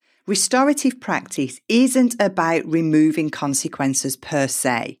Restorative practice isn't about removing consequences per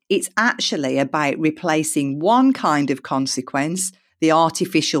se. It's actually about replacing one kind of consequence, the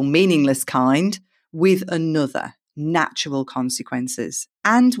artificial, meaningless kind, with another, natural consequences.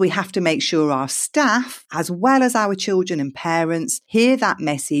 And we have to make sure our staff, as well as our children and parents, hear that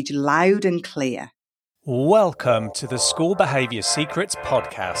message loud and clear. Welcome to the School Behaviour Secrets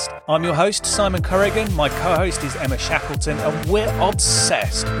podcast. I'm your host, Simon Corrigan. My co-host is Emma Shackleton, and we're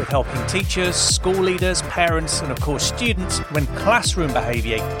obsessed with helping teachers, school leaders, parents, and of course students when classroom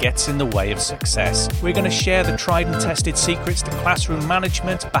behaviour gets in the way of success. We're going to share the tried and tested secrets to classroom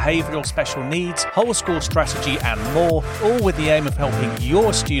management, behavioural special needs, whole school strategy, and more, all with the aim of helping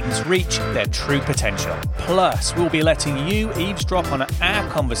your students reach their true potential. Plus, we'll be letting you eavesdrop on our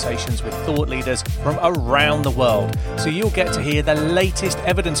conversations with thought leaders from around the world, so you'll get to hear the latest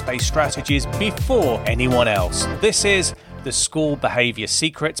evidence-based strategies before anyone else. This is the School Behaviour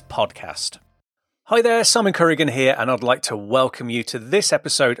Secrets podcast. Hi there, Simon Corrigan here, and I'd like to welcome you to this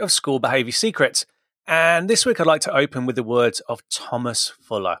episode of School Behaviour Secrets. And this week I'd like to open with the words of Thomas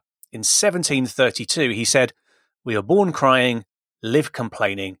Fuller. In 1732, he said, "We are born crying, live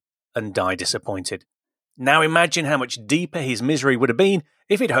complaining, and die disappointed." Now imagine how much deeper his misery would have been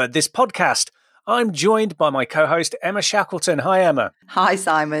if he'd heard this podcast. I'm joined by my co-host, Emma Shackleton. Hi, Emma. Hi,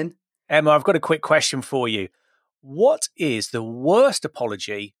 Simon. Emma, I've got a quick question for you. What is the worst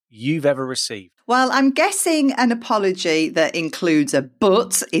apology you've ever received? Well, I'm guessing an apology that includes a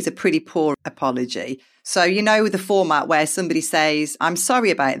but is a pretty poor apology. So, you know, the format where somebody says, "I'm sorry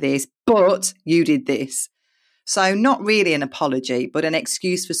about this, but you did this." So not really an apology, but an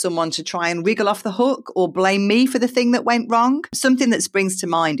excuse for someone to try and wriggle off the hook or blame me for the thing that went wrong. Something that springs to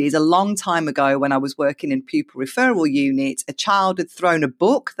mind is a long time ago when I was working in pupil referral unit, a child had thrown a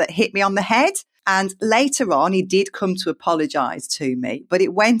book that hit me on the head. And later on, he did come to apologise to me, but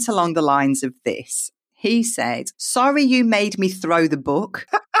it went along the lines of this. He said, "Sorry you made me throw the book,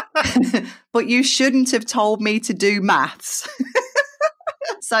 but you shouldn't have told me to do maths."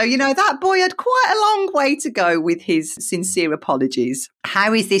 So, you know, that boy had quite a long way to go with his sincere apologies.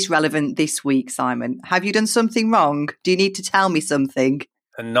 How is this relevant this week, Simon? Have you done something wrong? Do you need to tell me something?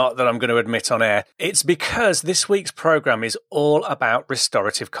 And not that I'm going to admit on air. It's because this week's programme is all about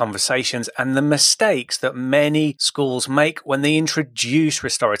restorative conversations and the mistakes that many schools make when they introduce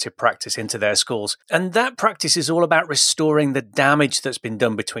restorative practice into their schools. And that practice is all about restoring the damage that's been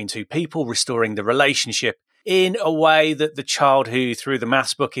done between two people, restoring the relationship in a way that the child who threw the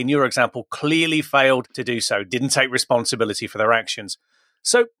maths book in your example clearly failed to do so, didn't take responsibility for their actions.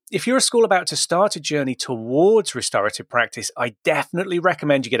 So if you're a school about to start a journey towards restorative practice, I definitely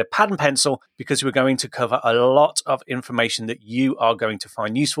recommend you get a pad and pencil because we're going to cover a lot of information that you are going to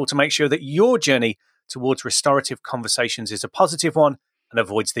find useful to make sure that your journey towards restorative conversations is a positive one and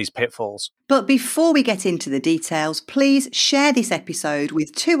avoids these pitfalls. But before we get into the details, please share this episode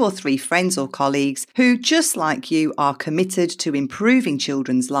with 2 or 3 friends or colleagues who, just like you, are committed to improving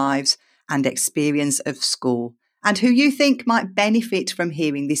children's lives and experience of school, and who you think might benefit from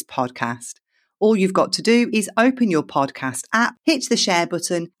hearing this podcast. All you've got to do is open your podcast app, hit the share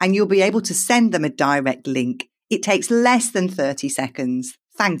button, and you'll be able to send them a direct link. It takes less than 30 seconds.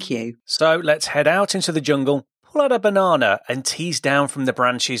 Thank you. So let's head out into the jungle, pull out a banana and tease down from the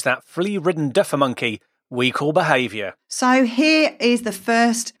branches that flea-ridden duffer monkey we call behaviour. So here is the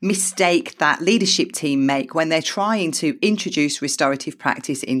first mistake that leadership team make when they're trying to introduce restorative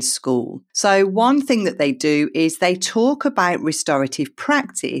practice in school. So one thing that they do is they talk about restorative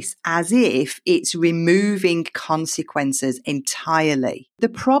practice as if it's removing consequences entirely. The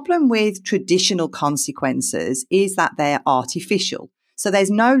problem with traditional consequences is that they're artificial. So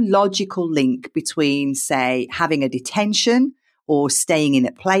there's no logical link between, say, having a detention or staying in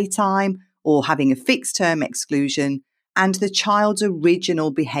at playtime or having a fixed term exclusion and the child's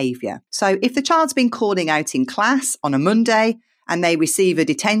original behaviour. So if the child's been calling out in class on a Monday and they receive a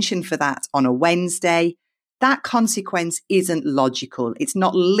detention for that on a Wednesday, that consequence isn't logical. It's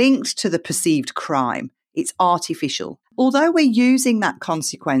not linked to the perceived crime. It's artificial. Although we're using that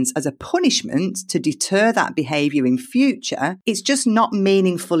consequence as a punishment to deter that behaviour in future, it's just not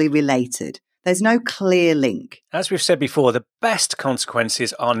meaningfully related. There's no clear link. As we've said before, the best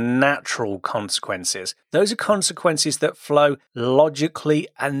consequences are natural consequences. Those are consequences that flow logically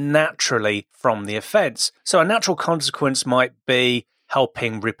and naturally from the offence. So a natural consequence might be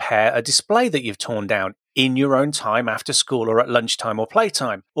helping repair a display that you've torn down in your own time after school or at lunchtime or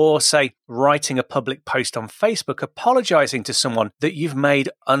playtime. Or say, writing a public post on Facebook apologising to someone that you've made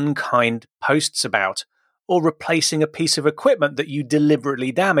unkind posts about. Or replacing a piece of equipment that you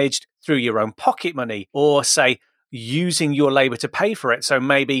deliberately damaged through your own pocket money. Or say, using your labour to pay for it. So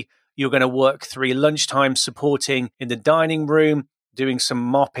maybe you're going to work through lunchtime supporting in the dining room, doing some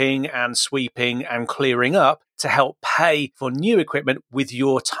mopping and sweeping and clearing up to help pay for new equipment with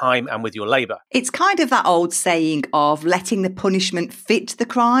your time and with your labour. It's kind of that old saying of letting the punishment fit the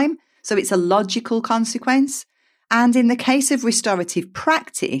crime. So it's a logical consequence. And in the case of restorative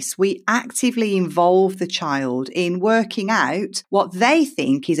practice, we actively involve the child in working out what they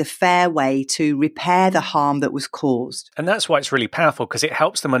think is a fair way to repair the harm that was caused. And that's why it's really powerful, because it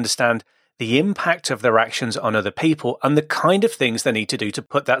helps them understand the impact of their actions on other people and the kind of things they need to do to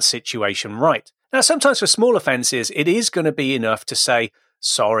put that situation right. Now, sometimes for small offences, it is going to be enough to say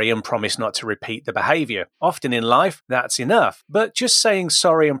sorry and promise not to repeat the behaviour. Often in life, that's enough. But just saying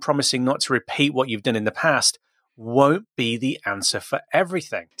sorry and promising not to repeat what you've done in the past won't be the answer for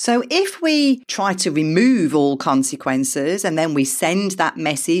everything. So if we try to remove all consequences and then we send that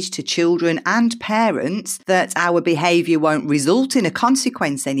message to children and parents that our behaviour won't result in a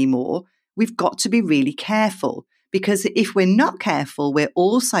consequence anymore, we've got to be really careful. Because if we're not careful, we're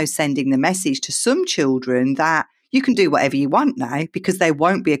also sending the message to some children that you can do whatever you want now because there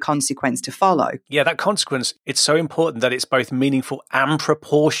won't be a consequence to follow. Yeah, that consequence, it's so important that it's both meaningful and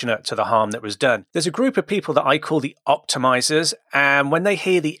proportionate to the harm that was done. There's a group of people that I call the optimizers, and when they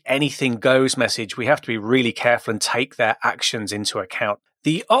hear the anything goes message, we have to be really careful and take their actions into account.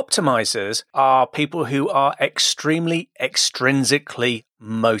 The optimizers are people who are extremely extrinsically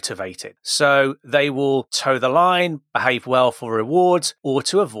motivated. So they will toe the line, behave well for rewards, or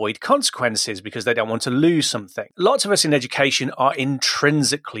to avoid consequences because they don't want to lose something. Lots of us in education are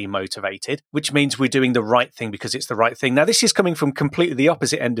intrinsically motivated, which means we're doing the right thing because it's the right thing. Now, this is coming from completely the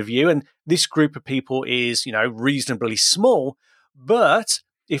opposite end of you, and this group of people is, reasonably small, but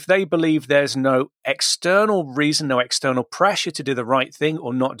if they believe there's no external reason, no external pressure to do the right thing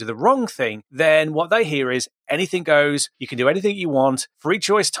or not do the wrong thing, then what they hear is anything goes, you can do anything you want, free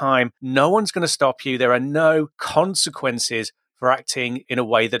choice time, no one's going to stop you, there are no consequences for acting in a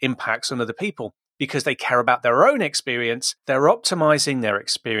way that impacts on other people. Because they care about their own experience, they're optimizing their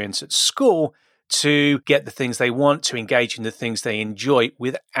experience at school to get the things they want, to engage in the things they enjoy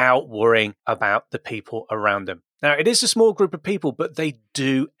without worrying about the people around them. Now, it is a small group of people, but they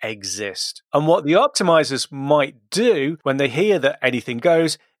do exist. And what the optimizers might do when they hear that anything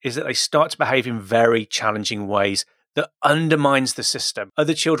goes is that they start to behave in very challenging ways that undermines the system.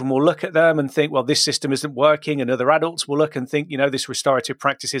 Other children will look at them and think, well, this system isn't working. And other adults will look and think, this restorative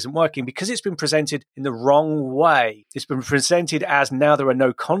practice isn't working because it's been presented in the wrong way. It's been presented as now there are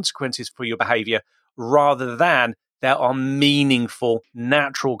no consequences for your behavior rather than there are meaningful,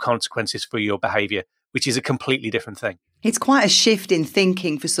 natural consequences for your behavior, which is a completely different thing. It's quite a shift in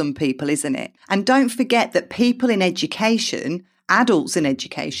thinking for some people, isn't it? And don't forget that people in education, adults in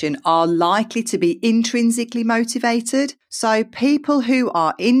education, are likely to be intrinsically motivated. So people who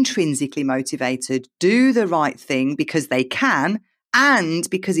are intrinsically motivated do the right thing because they can and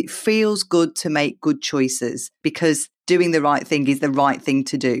because it feels good to make good choices, because doing the right thing is the right thing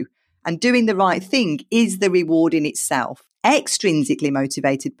to do. And doing the right thing is the reward in itself. Extrinsically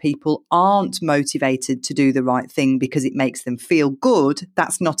motivated people aren't motivated to do the right thing because it makes them feel good.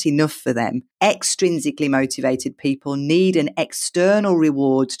 That's not enough for them. Extrinsically motivated people need an external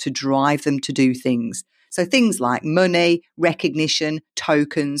reward to drive them to do things. So things like money, recognition,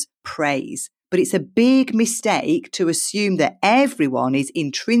 tokens, praise. But it's a big mistake to assume that everyone is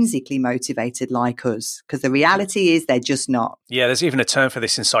intrinsically motivated like us, because the reality is they're just not. Yeah, there's even a term for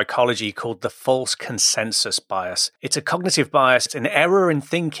this in psychology called the false consensus bias. It's a cognitive bias, an error in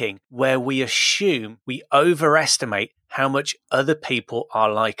thinking where we assume, we overestimate how much other people are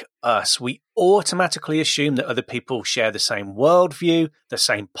like us. We automatically assume that other people share the same worldview, the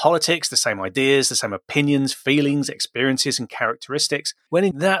same politics, the same ideas, the same opinions, feelings, experiences, and characteristics,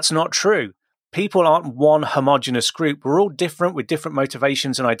 when that's not true. People aren't one homogenous group. We're all different with different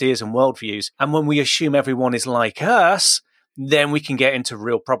motivations and ideas and worldviews. And when we assume everyone is like us, then we can get into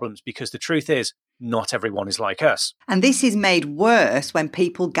real problems because the truth is not everyone is like us. And this is made worse when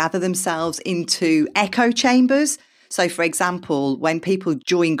people gather themselves into echo chambers. So, for example, when people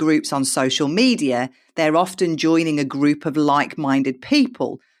join groups on social media, they're often joining a group of like-minded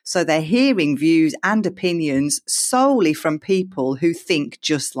people. So they're hearing views and opinions solely from people who think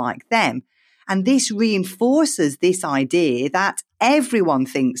just like them. And this reinforces this idea that everyone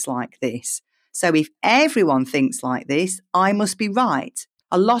thinks like this. So if everyone thinks like this, I must be right.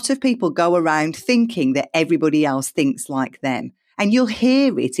 A lot of people go around thinking that everybody else thinks like them. And you'll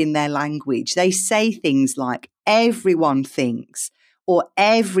hear it in their language. They say things like everyone thinks, or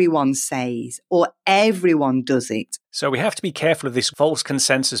everyone says, or everyone does it. So we have to be careful of this false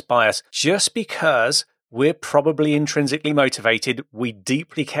consensus bias. Just because We're probably intrinsically motivated. We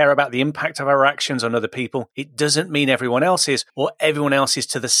deeply care about the impact of our actions on other people. It doesn't mean everyone else is, or everyone else is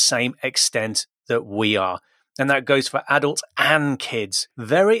to the same extent that we are. And that goes for adults and kids.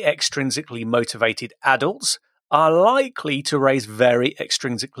 Very extrinsically motivated adults are likely to raise very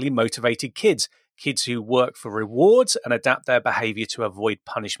extrinsically motivated kids who work for rewards and adapt their behavior to avoid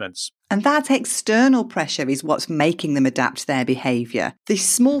punishments. And that external pressure is what's making them adapt their behaviour. This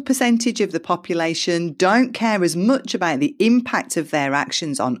small percentage of the population don't care as much about the impact of their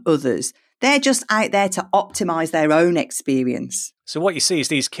actions on others. They're just out there to optimise their own experience. So what you see is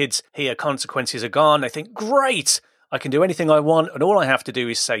these kids hear consequences are gone. They think, great, I can do anything I want, and all I have to do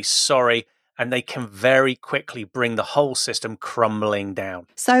is say sorry. And they can very quickly bring the whole system crumbling down.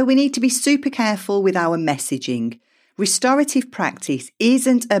 So we need to be super careful with our messaging. Restorative practice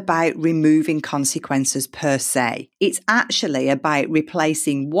isn't about removing consequences per se. It's actually about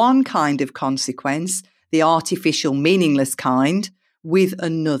replacing one kind of consequence, the artificial, meaningless kind, with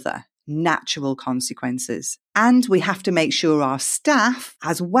another, natural consequences. And we have to make sure our staff,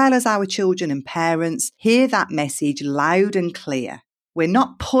 as well as our children and parents, hear that message loud and clear. We're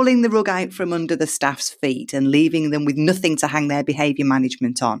not pulling the rug out from under the staff's feet and leaving them with nothing to hang their behaviour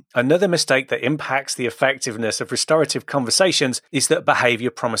management on. Another mistake that impacts the effectiveness of restorative conversations is that behaviour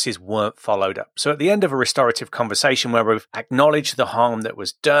promises weren't followed up. So at the end of a restorative conversation where we've acknowledged the harm that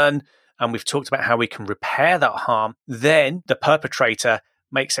was done and we've talked about how we can repair that harm, then the perpetrator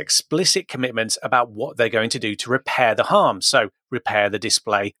makes explicit commitments about what they're going to do to repair the harm. So repair the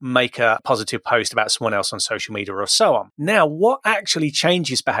display, make a positive post about someone else on social media or so on. Now, what actually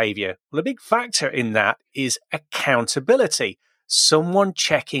changes behavior? Well, a big factor in that is accountability. Someone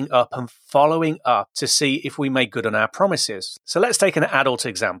checking up and following up to see if we made good on our promises. So let's take an adult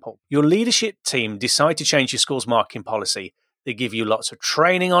example. Your leadership team decide to change your school's marking policy. They give you lots of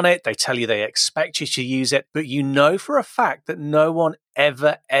training on it. They tell you they expect you to use it, but you know for a fact that no one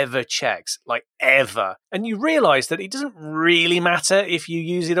ever checks, like ever. And you realize that it doesn't really matter if you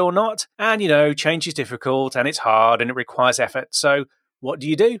use it or not. And, change is difficult and it's hard and it requires effort. So what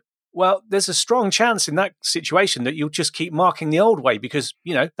do? Well, there's a strong chance in that situation that you'll just keep marking the old way because,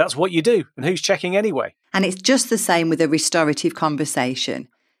 that's what you do. And who's checking anyway? And it's just the same with a restorative conversation.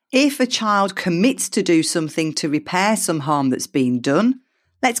 If a child commits to do something to repair some harm that's been done,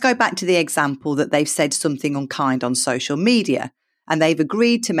 let's go back to the example that they've said something unkind on social media and they've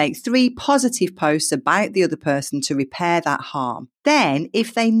agreed to make 3 positive posts about the other person to repair that harm. Then,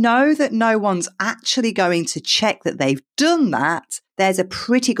 if they know that no one's actually going to check that they've done that, there's a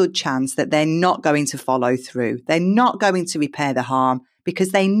pretty good chance that they're not going to follow through. They're not going to repair the harm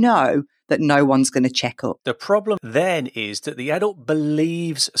because they know that no one's going to check up. The problem then is that the adult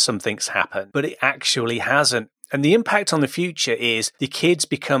believes something's happened, but it actually hasn't. And the impact on the future is the kids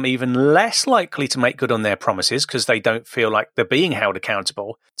become even less likely to make good on their promises because they don't feel like they're being held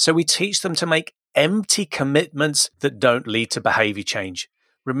accountable. So we teach them to make empty commitments that don't lead to behavior change.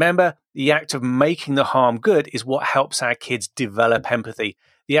 Remember, the act of making the harm good is what helps our kids develop empathy.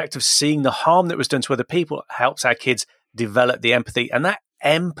 The act of seeing the harm that was done to other people helps our kids develop the empathy. And that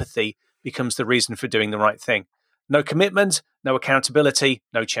empathy becomes the reason for doing the right thing. No commitment, no accountability,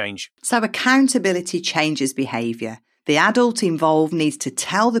 no change. So accountability changes behaviour. The adult involved needs to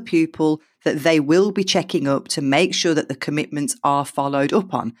tell the pupil that they will be checking up to make sure that the commitments are followed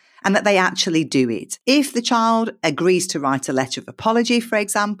up on and that they actually do it. If the child agrees to write a letter of apology, for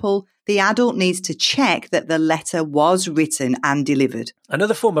example, the adult needs to check that the letter was written and delivered.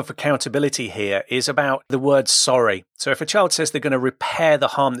 Another form of accountability here is about the word sorry. So if a child says they're going to repair the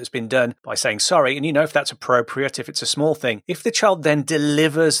harm that's been done by saying sorry, and if that's appropriate, if it's a small thing, if the child then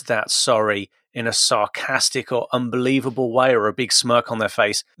delivers that sorry in a sarcastic or unbelievable way or a big smirk on their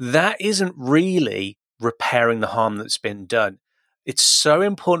face, that isn't really repairing the harm that's been done. It's so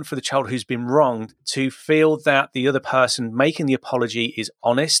important for the child who's been wronged to feel that the other person making the apology is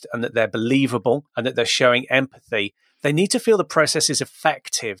honest and that they're believable and that they're showing empathy. They need to feel the process is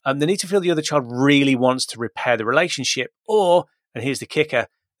effective and they need to feel the other child really wants to repair the relationship, or, and here's the kicker,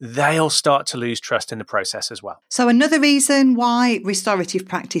 they'll start to lose trust in the process as well. So another reason why restorative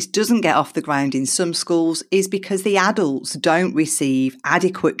practice doesn't get off the ground in some schools is because the adults don't receive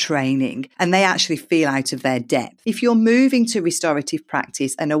adequate training and they actually feel out of their depth. If you're moving to restorative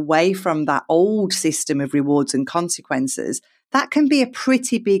practice and away from that old system of rewards and consequences, that can be a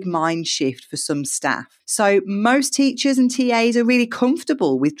pretty big mind shift for some staff. So most teachers and TAs are really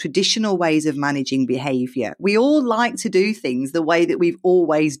comfortable with traditional ways of managing behaviour. We all like to do things the way that we've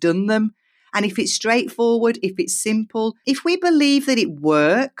always done them. And if it's straightforward, if it's simple, if we believe that it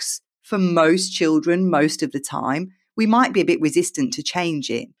works for most children most of the time, we might be a bit resistant to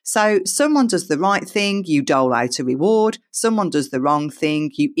changing. So someone does the right thing, you dole out a reward. Someone does the wrong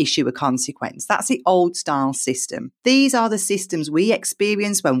thing, you issue a consequence. That's the old style system. These are the systems we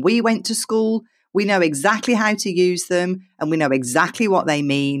experienced when we went to school. We know exactly how to use them and we know exactly what they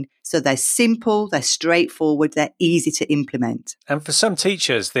mean. So they're simple, they're straightforward, they're easy to implement. And for some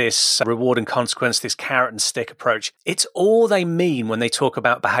teachers, this reward and consequence, this carrot and stick approach, it's all they mean when they talk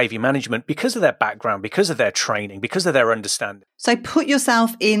about behaviour management because of their background, because of their training, because of their understanding. So put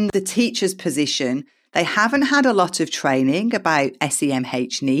yourself in the teacher's position. They haven't had a lot of training about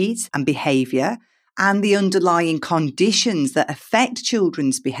SEMH needs and behaviour, and the underlying conditions that affect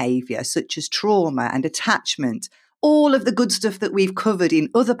children's behaviour, such as trauma and attachment, all of the good stuff that we've covered in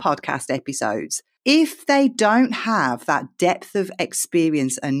other podcast episodes. If they don't have that depth of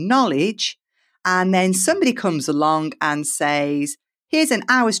experience and knowledge, and then somebody comes along and says, here's an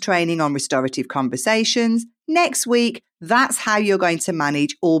hour's training on restorative conversations. Next week, that's how you're going to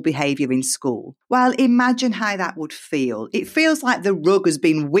manage all behaviour in school. Well, imagine how that would feel. It feels like the rug has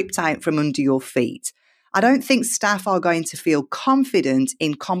been whipped out from under your feet. I don't think staff are going to feel confident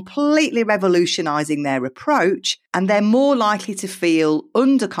in completely revolutionising their approach, and they're more likely to feel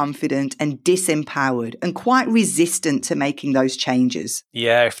underconfident and disempowered and quite resistant to making those changes.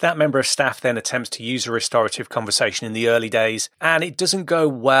 Yeah, if that member of staff then attempts to use a restorative conversation in the early days and it doesn't go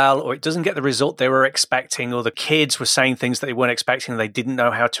well, or it doesn't get the result they were expecting, or the kids were saying things that they weren't expecting and they didn't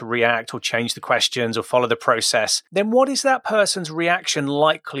know how to react or change the questions or follow the process, then what is that person's reaction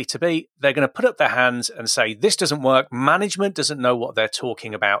likely to be? They're going to put up their hands and say, this doesn't work, management doesn't know what they're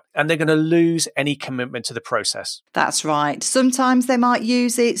talking about, and they're going to lose any commitment to the process. That's right. Sometimes they might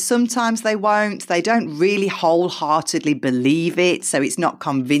use it, sometimes they won't. They don't really wholeheartedly believe it, so it's not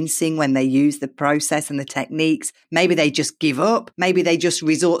convincing when they use the process and the techniques. Maybe they just give up. Maybe they just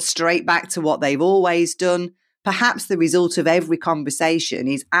resort straight back to what they've always done. Perhaps the result of every conversation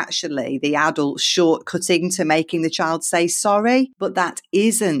is actually the adult shortcutting to making the child say sorry, but that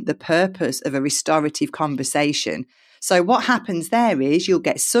isn't the purpose of a restorative conversation. So what happens there is you'll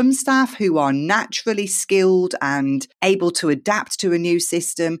get some staff who are naturally skilled and able to adapt to a new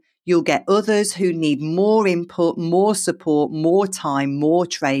system. You'll get others who need more input, more support, more time, more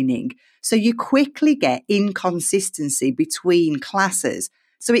training. So you quickly get inconsistency between classes.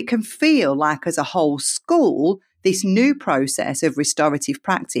 So it can feel like as a whole school, this new process of restorative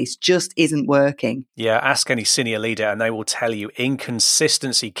practice just isn't working. Yeah, ask any senior leader and they will tell you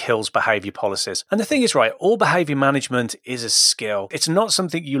inconsistency kills behaviour policies. And the thing is, right, all behaviour management is a skill. It's not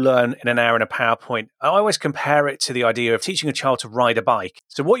something you learn in an hour in a PowerPoint. I always compare it to the idea of teaching a child to ride a bike.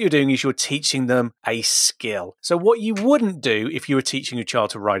 So what you're doing is you're teaching them a skill. So what you wouldn't do if you were teaching a child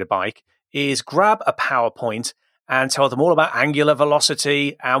to ride a bike is grab a PowerPoint and tell them all about angular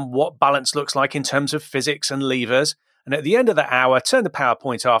velocity and what balance looks like in terms of physics and levers. And at the end of the hour, turn the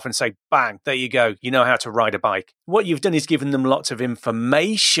PowerPoint off and say, bang, there you go. You know how to ride a bike. What you've done is given them lots of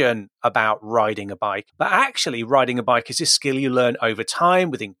information about riding a bike. But actually, riding a bike is a skill you learn over time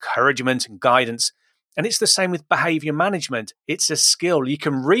with encouragement and guidance. And it's the same with behaviour management. It's a skill. You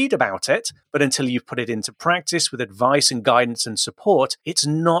can read about it, but until you put it into practice with advice and guidance and support, it's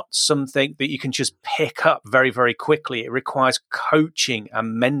not something that you can just pick up very, very quickly. It requires coaching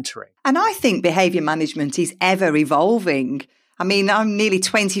and mentoring. And I think behaviour management is ever evolving. I mean, I'm nearly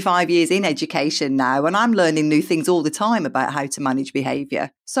 25 years in education now, and I'm learning new things all the time about how to manage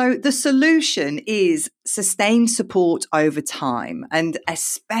behaviour. So the solution is sustained support over time, and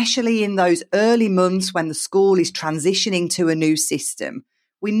especially in those early months when the school is transitioning to a new system.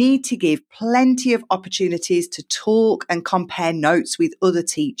 We need to give plenty of opportunities to talk and compare notes with other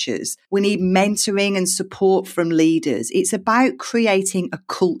teachers. We need mentoring and support from leaders. It's about creating a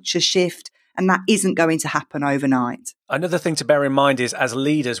culture shift, and that isn't going to happen overnight. Another thing to bear in mind is as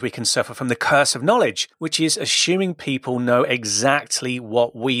leaders, we can suffer from the curse of knowledge, which is assuming people know exactly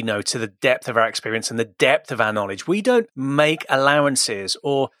what we know to the depth of our experience and the depth of our knowledge. We don't make allowances,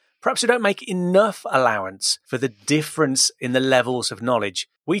 or perhaps we don't make enough allowance for the difference in the levels of knowledge.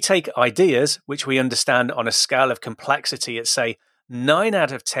 We take ideas, which we understand on a scale of complexity at, say, 9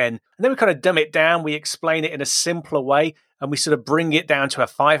 out of 10, and then we kind of dumb it down, we explain it in a simpler way, and we sort of bring it down to a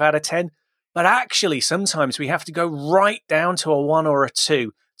 5 out of 10. But actually, sometimes we have to go right down to a 1 or a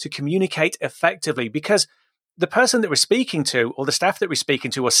 2 to communicate effectively, because the person that we're speaking to, or the staff that we're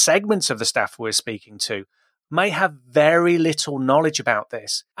speaking to, or segments of the staff we're speaking to, may have very little knowledge about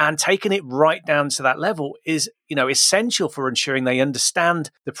this. And taking it right down to that level is, essential for ensuring they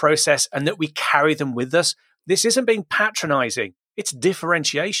understand the process and that we carry them with us. This isn't being patronizing. It's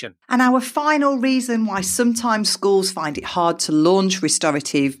differentiation. And our final reason why sometimes schools find it hard to launch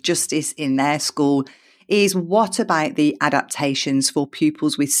restorative justice in their school is what about the adaptations for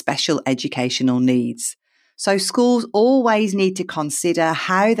pupils with special educational needs? So schools always need to consider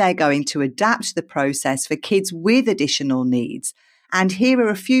how they're going to adapt the process for kids with additional needs. And here are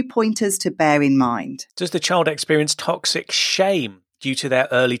a few pointers to bear in mind. Does the child experience toxic shame due to their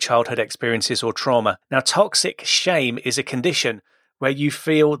early childhood experiences or trauma? Now, toxic shame is a condition where you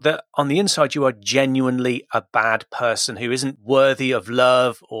feel that on the inside you are genuinely a bad person who isn't worthy of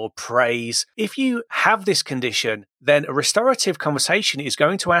love or praise. If you have this condition, then a restorative conversation is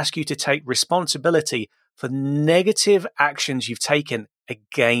going to ask you to take responsibility for negative actions you've taken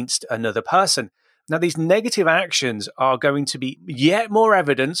against another person. Now, these negative actions are going to be yet more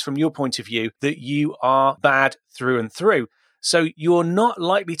evidence from your point of view that you are bad through and through. So you're not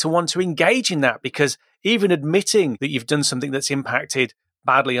likely to want to engage in that, because even admitting that you've done something that's impacted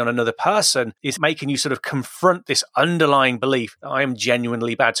badly on another person is making you sort of confront this underlying belief that I am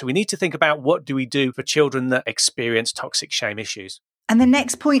genuinely bad. So we need to think about, what do we do for children that experience toxic shame issues? And the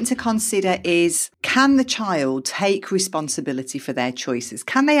next point to consider is, can the child take responsibility for their choices?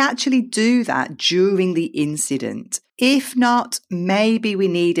 Can they actually do that during the incident? If not, maybe we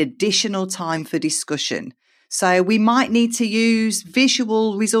need additional time for discussion. So we might need to use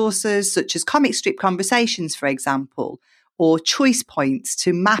visual resources such as comic strip conversations, for example, or choice points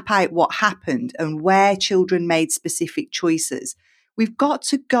to map out what happened and where children made specific choices. We've got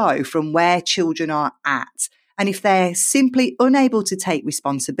to go from where children are at. And if they're simply unable to take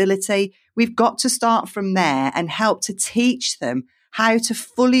responsibility, we've got to start from there and help to teach them how to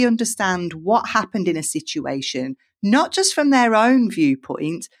fully understand what happened in a situation, not just from their own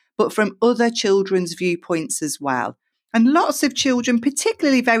viewpoint, but from other children's viewpoints as well. And lots of children,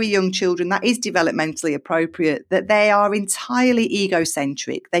 particularly very young children, that is developmentally appropriate, that they are entirely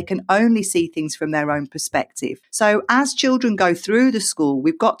egocentric. They can only see things from their own perspective. So as children go through the school,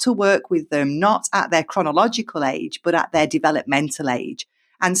 we've got to work with them not at their chronological age, but at their developmental age.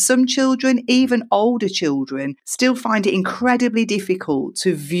 And some children, even older children, still find it incredibly difficult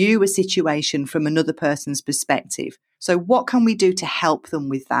to view a situation from another person's perspective. So what can we do to help them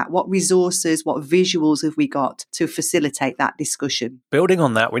with that? What resources, what visuals have we got to facilitate that discussion? Building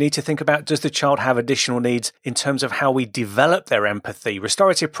on that, we need to think about, does the child have additional needs in terms of how we develop their empathy?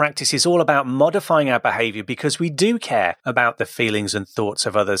 Restorative practice is all about modifying our behavior because we do care about the feelings and thoughts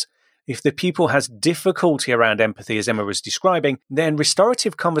of others. If the pupil has difficulty around empathy, as Emma was describing, then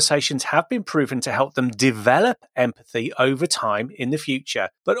restorative conversations have been proven to help them develop empathy over time in the future.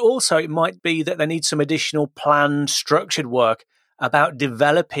 But also it might be that they need some additional planned, structured work about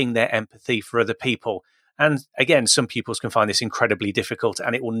developing their empathy for other people. And again, some pupils can find this incredibly difficult,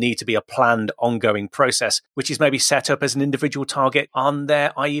 and it will need to be a planned, ongoing process, which is maybe set up as an individual target on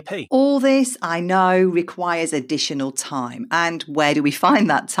their IEP. All this, I know, requires additional time. And where do we find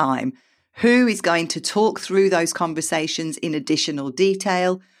that time? Who is going to talk through those conversations in additional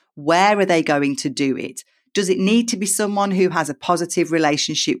detail? Where are they going to do it? Does it need to be someone who has a positive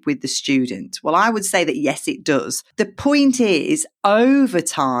relationship with the student? Well, I would say that yes, it does. The point is, over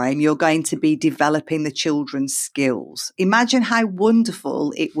time, you're going to be developing the children's skills. Imagine how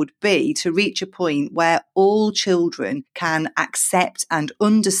wonderful it would be to reach a point where all children can accept and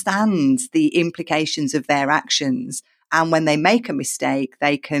understand the implications of their actions. And when they make a mistake,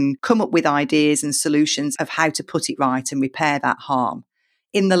 they can come up with ideas and solutions of how to put it right and repair that harm.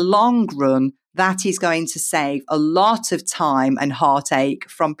 In the long run, that is going to save a lot of time and heartache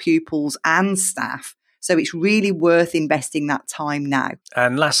from pupils and staff. So it's really worth investing that time now.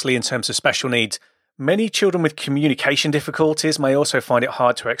 And lastly, in terms of special needs, many children with communication difficulties may also find it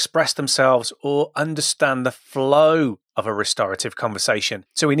hard to express themselves or understand the flow of a restorative conversation.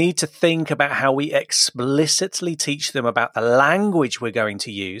 So we need to think about how we explicitly teach them about the language we're going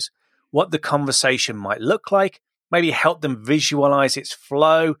to use, what the conversation might look like, maybe help them visualize its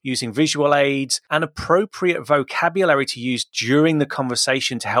flow using visual aids and appropriate vocabulary to use during the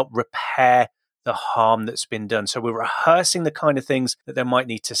conversation to help repair the harm that's been done. So we're rehearsing the kind of things that they might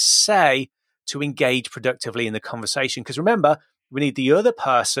need to say to engage productively in the conversation. Because remember, we need the other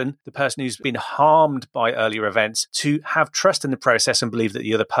person, the person who's been harmed by earlier events, to have trust in the process and believe that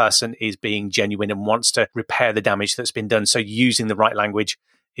the other person is being genuine and wants to repair the damage that's been done. So using the right language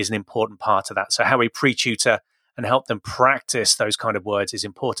is an important part of that. So how we pre-tutor and help them practice those kind of words is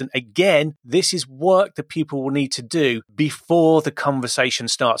important. Again, this is work that people will need to do before the conversation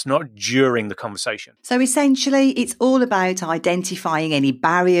starts, not during the conversation. So essentially, it's all about identifying any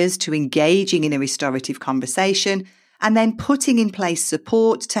barriers to engaging in a restorative conversation and then putting in place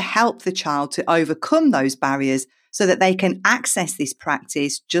support to help the child to overcome those barriers so that they can access this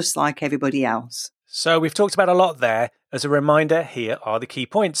practice just like everybody else. So we've talked about a lot there. As a reminder, here are the key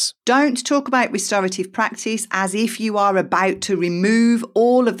points. Don't talk about restorative practice as if you are about to remove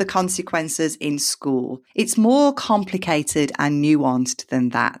all of the consequences in school. It's more complicated and nuanced than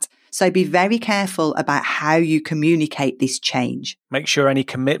that. So be very careful about how you communicate this change. Make sure any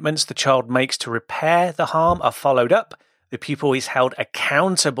commitments the child makes to repair the harm are followed up. The pupil is held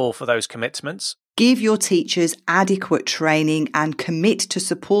accountable for those commitments. Give your teachers adequate training and commit to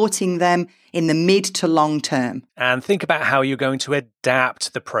supporting them in the mid to long term. And think about how you're going to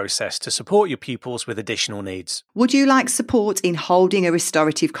adapt the process to support your pupils with additional needs. Would you like support in holding a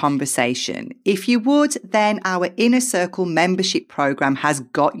restorative conversation? If you would, then our Inner Circle membership program has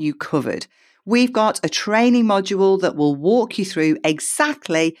got you covered. We've got a training module that will walk you through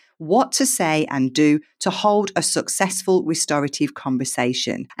exactly what to say and do to hold a successful restorative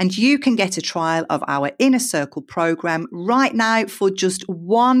conversation. And you can get a trial of our Inner Circle program right now for just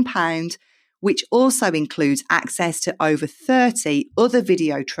 £1, which also includes access to over 30 other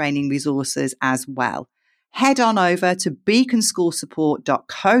video training resources as well. Head on over to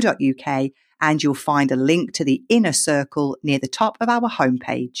beaconschoolsupport.co.uk and you'll find a link to the Inner Circle near the top of our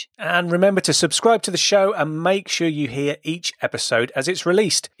homepage. And remember to subscribe to the show and make sure you hear each episode as it's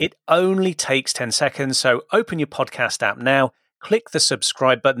released. It only takes 10 seconds, so open your podcast app now, click the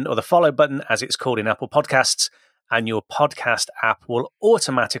subscribe button or the follow button as it's called in Apple Podcasts, and your podcast app will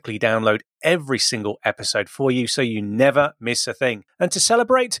automatically download every single episode for you so you never miss a thing. And to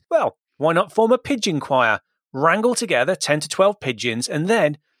celebrate, well, why not form a pigeon choir? Wrangle together 10 to 12 pigeons and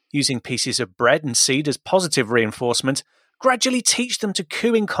then, using pieces of bread and seed as positive reinforcement, gradually teach them to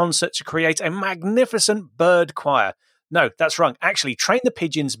coo in concert to create a magnificent bird choir. No, that's wrong. Actually, train the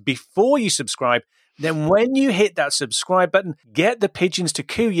pigeons before you subscribe. Then when you hit that subscribe button, get the pigeons to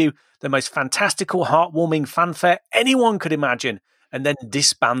coo you the most fantastical, heartwarming fanfare anyone could imagine, and then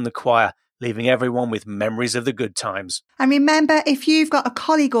disband the choir, leaving everyone with memories of the good times. And remember, if you've got a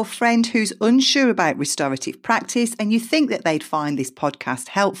colleague or friend who's unsure about restorative practice and you think that they'd find this podcast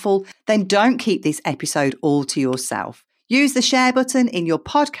helpful, then don't keep this episode all to yourself. Use the share button in your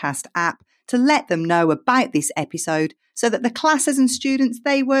podcast app to let them know about this episode so that the classes and students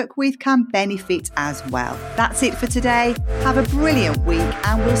they work with can benefit as well. That's it for today. Have a brilliant week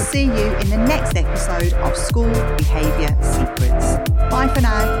and we'll see you in the next episode of School Behaviour Secrets. Bye for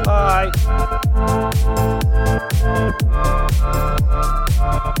now. Bye.